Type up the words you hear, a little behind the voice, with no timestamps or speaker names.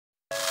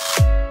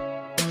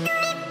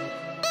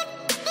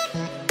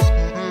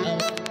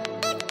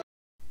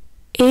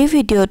এই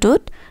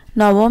ভিডিঅ'টোত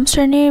নৱম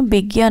শ্ৰেণীৰ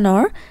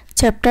বিজ্ঞানৰ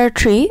চেপ্টাৰ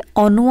 3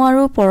 অণু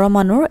আৰু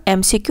পৰমাণুৰ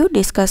MCQ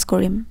ডিসকাস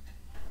কৰিম।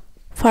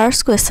 ফাৰ্ষ্ট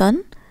কোৱেশ্চন,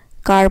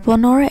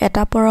 কাৰ্বনৰ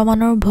এটা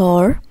পৰমাণুৰ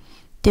ভৰ,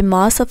 the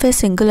mass of a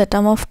single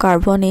atom of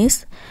carbon is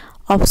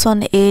option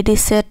A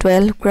দিছে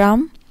 12 গ্ৰাম,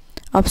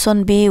 option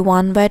B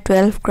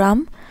 1/12 gram,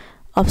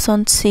 option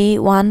C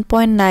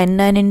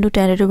 1.99 into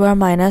 10 to the power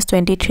minus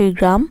 23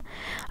 গ্ৰাম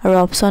আৰু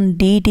option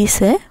D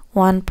দিছে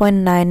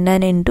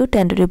 1.99 into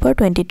 10 to the power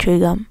 23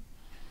 gram.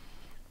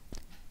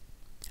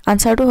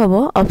 Answer to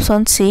hobo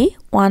option C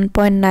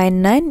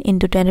 1.99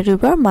 into 10 to the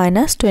power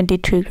minus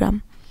 23 gram.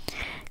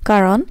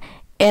 Karon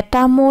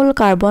eta mol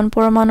carbon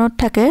পৰমাণুত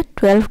থাকে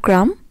 12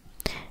 gram.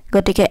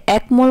 গতিকে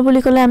 1 mol বুলি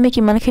কলে আমি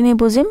কিমানখিনি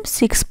বুজিম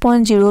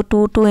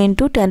 6.022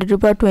 into 10 to the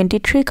power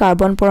 23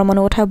 carbon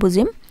পৰমাণু কথা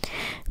বুজিম।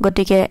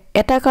 গতিকে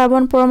এটা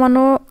কাৰ্বন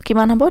পৰমাণু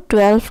কিমান হ'ব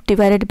 12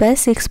 divided by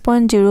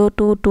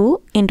 6.022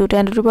 into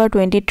 10 to the power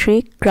 23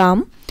 gram।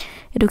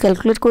 এটো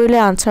ক্যালকুলেট কৰিলে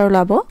আনসাৰ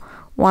ওলাব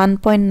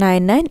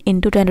 1.99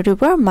 into 10 to the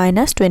power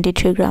minus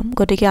 23 gram.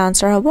 গতিকে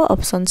আনসাৰ হ'ব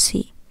option C।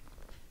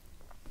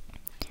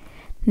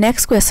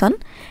 Next question,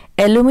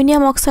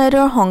 aluminium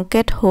অক্সাইডৰ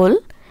সংকেত হ'ল,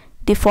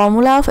 the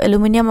formula of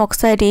aluminum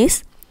oxide is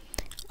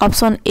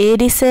option A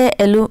দিছে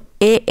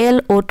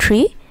AlO3,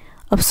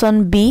 option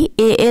B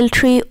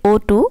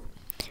Al3O2,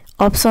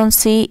 option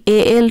C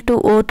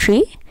Al2O3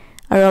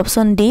 আৰু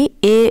option D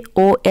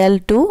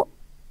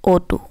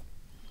AOL2O2।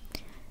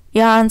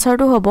 ইয়াৰ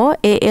আনসাৰটো হ'ব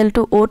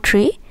Al2O3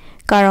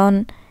 কাৰণ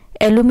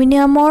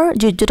এলুমিনিয়ামৰ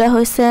যোজ্যতা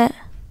হৈছে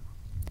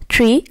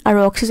 3 আৰু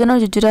অক্সিজেনৰ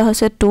যোজ্যতা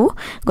হৈছে 2,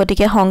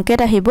 গতিকে সংকেত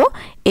আহিব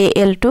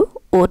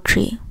Al2O3।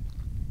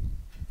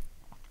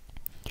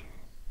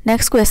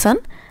 নেক্সট কোৱেশ্চন,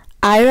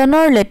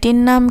 আইৰণৰ লেটিন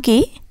নাম কি?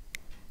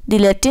 The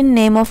Latin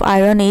name of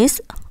iron is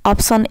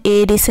option A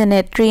দিছে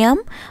নেট্ৰিয়াম,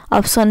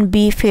 option B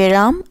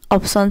ফেৰাম,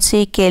 option C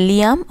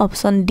কেলিয়াম,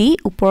 option D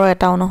ওপৰৰ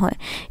এটাও নহয়।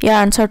 ইয়াৰ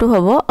আনসাৰটো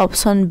হ'ব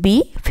option B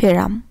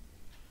ফেৰাম।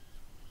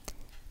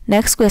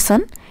 নেক্সট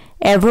কোৱেশ্চন,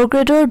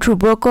 এভোগাড্ৰোৰ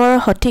ধ্ৰুৱকৰ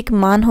সঠিক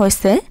মান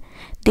হৈছে,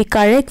 the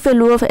correct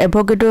value of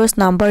Avogadro's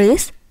number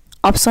is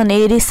option A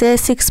দিছে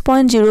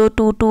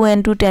 6.022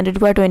 into 10 to the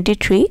power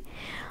 23,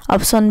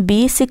 option B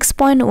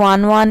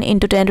 6.11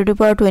 into 10 to the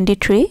power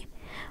 23,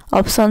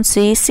 option C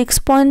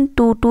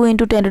 6.22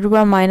 into 10 to the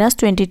power minus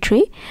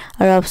 23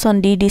 আৰু option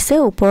D দিছে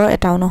ওপৰৰ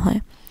এটাও নহয়।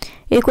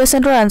 এই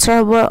কোৱেশ্চনটোৰ আনসাৰ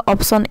হ'ব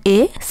option A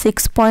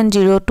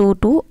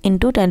 6.022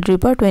 into 10 to the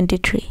power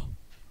 23।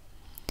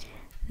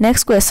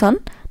 Next question,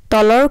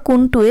 তলৰ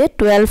কোনটোৱে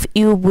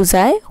 12U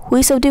বুজায়?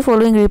 Which of the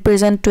following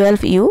represent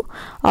 12U?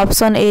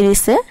 Option A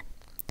দিছে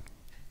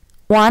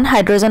 1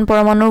 হাইড্ৰোজেন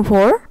পৰমাণুৰ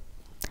ভৰ,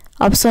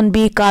 option B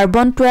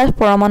কাৰ্বন 12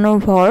 পৰমাণুৰ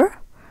ভৰ,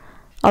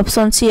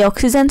 option C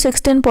অক্সিজেন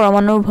 16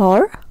 পৰমাণুৰ ভৰ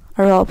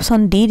আৰু option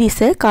D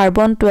দিছে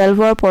কাৰ্বন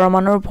 12ৰ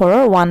পৰমাণুৰ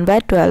ভৰৰ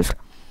 1/12।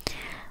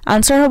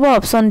 আনসাৰ হ'ব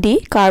option D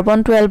কাৰ্বন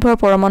 12ৰ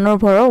পৰমাণুৰ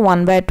ভৰৰ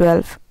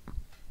 1/12।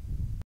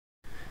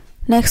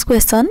 নেক্সট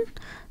কোৱেশ্চন,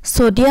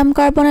 সোডিয়াম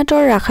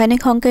কাৰ্বনেটৰ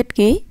ৰাসায়নিক সংকেত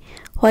কি?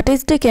 What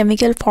is the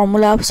chemical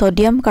formula of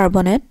sodium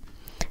carbonate?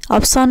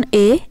 Option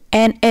A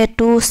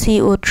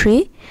Na2CO3,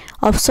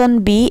 option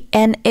B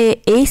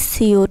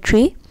NaHCO3,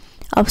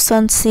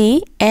 option C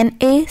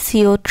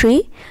NaCO3,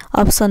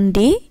 option D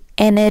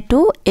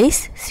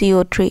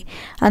Na2HCO3।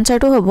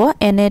 আনসাৰটো হ'ব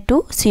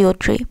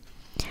Na2CO3।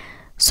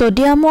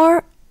 সোডিয়ামৰ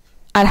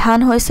আধান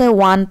হৈছে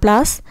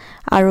 1+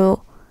 আৰু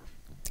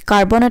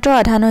কাৰ্বনেটৰ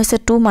আধান হৈছে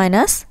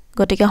 2-,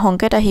 গতিকে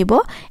সংকেত আহিব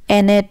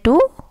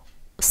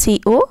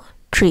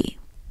Na2CO3।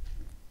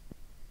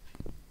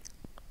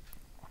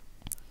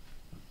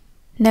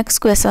 Next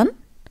question,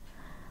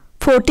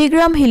 40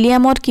 gram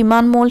heliumত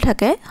কিমান মোল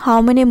থাকে? How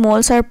many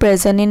moles are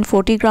present in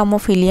 40 gram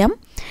of helium?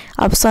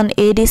 Option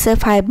A দিছে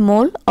 5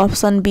 mole,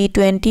 option B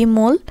 20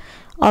 mole,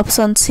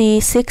 option C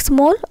 6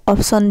 mole,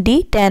 option D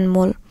 10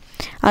 mole।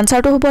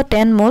 আনসাৰটো হ'ব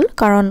 10 mole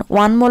কাৰণ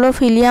 1 mole of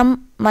helium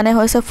মানে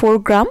হৈছে 4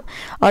 গ্ৰাম,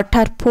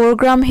 অৰ্থাৎ 4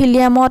 গ্ৰাম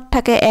হিলিয়ামত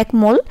থাকে 1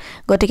 মোল,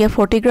 গতিকে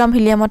 40 গ্ৰাম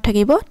হিলিয়ামত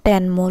থাকিব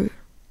 10 মোল।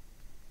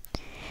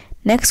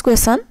 নেক্সট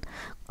কোৱেশ্চন,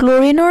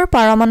 ক্লোৰিনৰ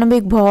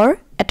পাৰমাণৱিক ভৰ,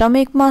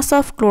 atomic mass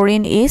of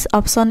chlorine is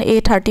option A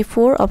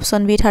 34, option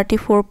B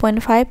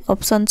 34.5,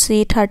 option C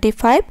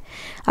 35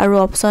 আৰু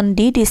option D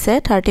দিছে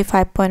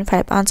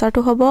 35.5। আনসাৰটো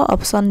হ'ব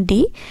option D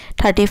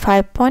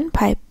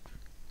 35.5।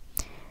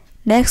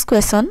 নেক্সট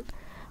কোৱেশ্চন,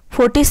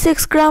 46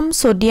 গ্ৰাম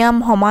সোডিয়াম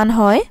সমান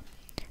হয়,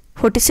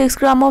 46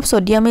 gram of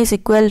sodium is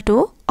equal to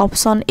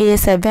option A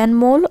 7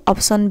 mole,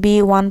 option B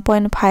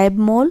 1.5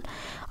 mole,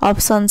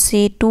 option C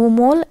 2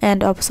 mole and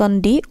option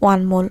D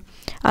 1 mole।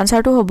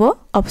 আনসাৰটো হ'ব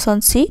option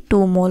C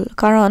 2 mole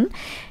কাৰণ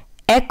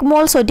 1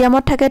 mole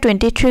সোডিয়ামত থাকে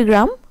 23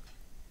 গ্ৰাম,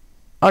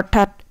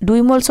 অৰ্থাৎ 2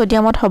 mole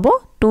সোডিয়ামত হ'ব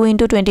 2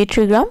 into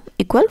 23 গ্ৰাম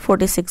equal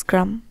 46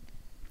 গ্ৰাম।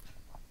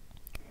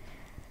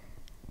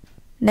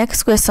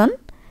 Next question,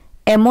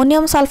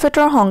 ammonium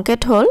সালফেটৰ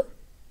সংকেত হ'ল,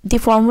 the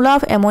formula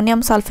of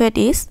ammonium sulfate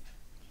is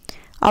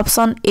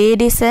option A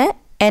দিছে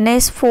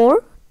NH4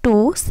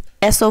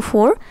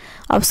 2SO4,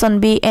 option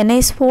B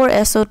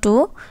NH4SO2,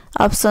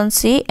 option C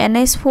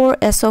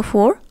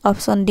NH4SO4,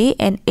 option D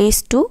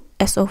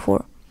NH2SO4।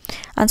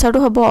 আনসাৰটো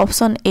হ'ব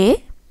option এ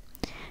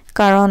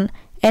কাৰণ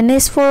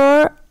NH4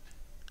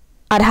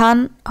 আধান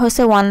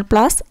হৈছে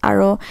 1+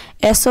 আৰু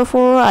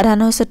SO4 আধান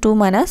হৈছে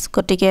 2-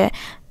 গতিকে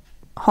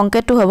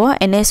সংকেতটো হ'ব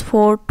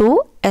NH4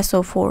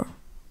 2SO4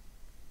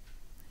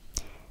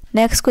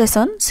 next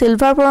question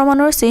silver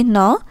পৰমাণুৰ চিহ্ন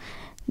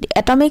The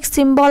atomic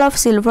symbol of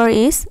silver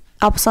is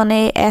option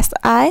A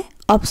Si,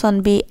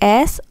 option B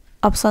S,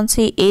 option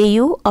C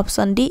Au,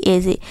 option D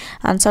Ag.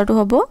 Answer to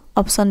hobo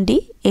option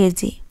D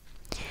Ag.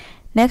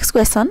 Next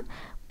question.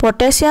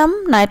 Potassium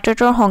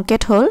nitrate or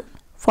honket hole.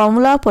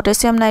 Formula of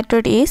potassium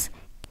nitrate is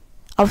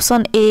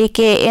option A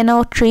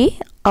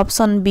KNO3,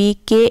 option B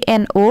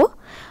KNO,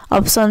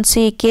 option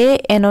C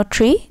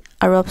KNO3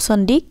 or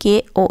option D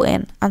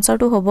KON. Answer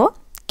to hobo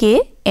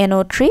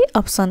KNO3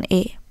 option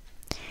A.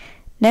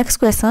 Next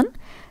question.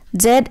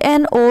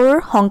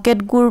 ZNO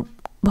honket gur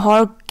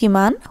bhor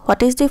kiman.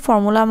 What is the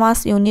formula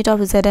mass unit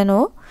of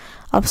ZNO?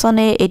 Option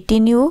A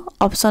 18U,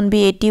 option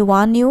B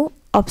 81U,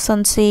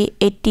 option C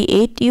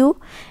 88U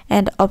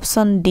and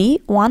option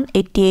D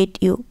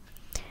 188U.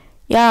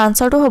 Your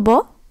answer to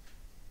hobo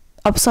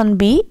option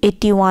B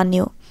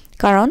 81U.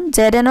 Karon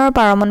ZNO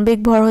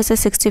paramanic bhor hoise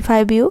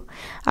 65U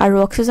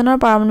aru oxygen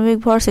paramanic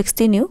bhor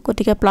 16U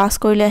gotike plus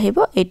korile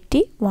ahibo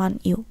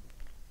 81U.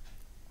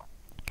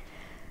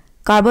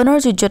 Carbonor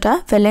যোজ্যতা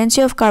valency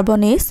of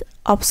carbon is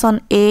option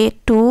A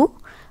 2,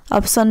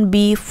 option B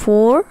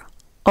 4,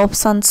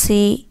 option C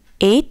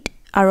 8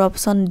 আৰু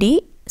option D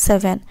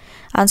 7.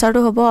 Answer to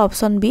হ'ব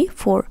option B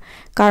 4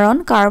 কাৰণ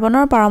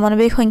কাৰ্বনৰ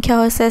পাৰমাণৱিক সংখ্যা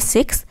হৈছে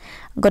 6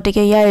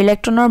 গতিকে ইয়াৰ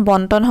ইলেক্ট্ৰনৰ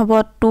বণ্টন হ'ব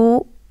 2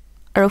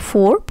 আৰু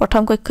 4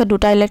 প্ৰথম কক্ষত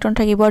দুটা ইলেক্ট্ৰন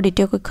থাকিব আৰু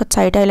দ্বিতীয় কক্ষত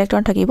চাৰিটা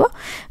ইলেক্ট্ৰন থাকিব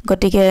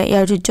গতিকে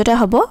ইয়াৰ যোজ্যতা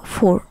হ'ব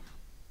 4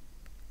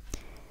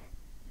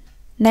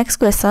 নেক্সট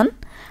কোৱেশ্চন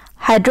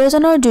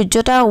হাইড্ৰোজেনৰ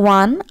যোজ্যতা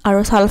 1 আৰু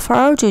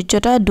সালফাৰৰ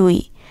যোজ্যতা 2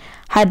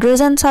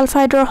 হাইড্ৰোজেন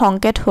সালফাইডৰ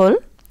সংকেত হ'ল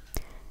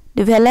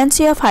The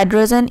valency of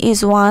hydrogen is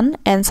 1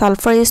 and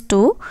sulfur is 2.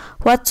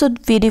 What should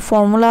be the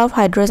formula of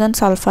hydrogen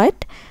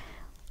sulfide?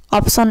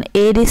 Option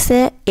A দিছে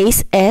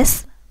HS,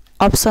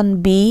 option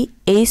B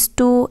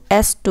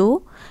H2S2,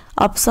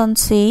 option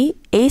C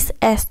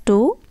HS2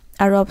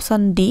 আৰু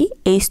option D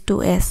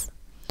H2S.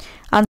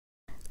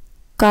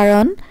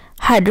 কাৰণ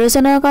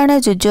হাইড্ৰোজেনৰ কাৰণে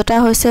যোজ্যতা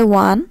হৈছে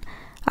 1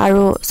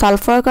 আৰু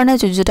সালফাৰৰ কাৰণে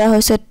যোজ্যতা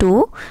হৈছে 2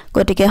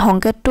 গতিকে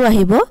সংকেতটো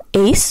আহিব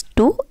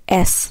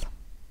H2S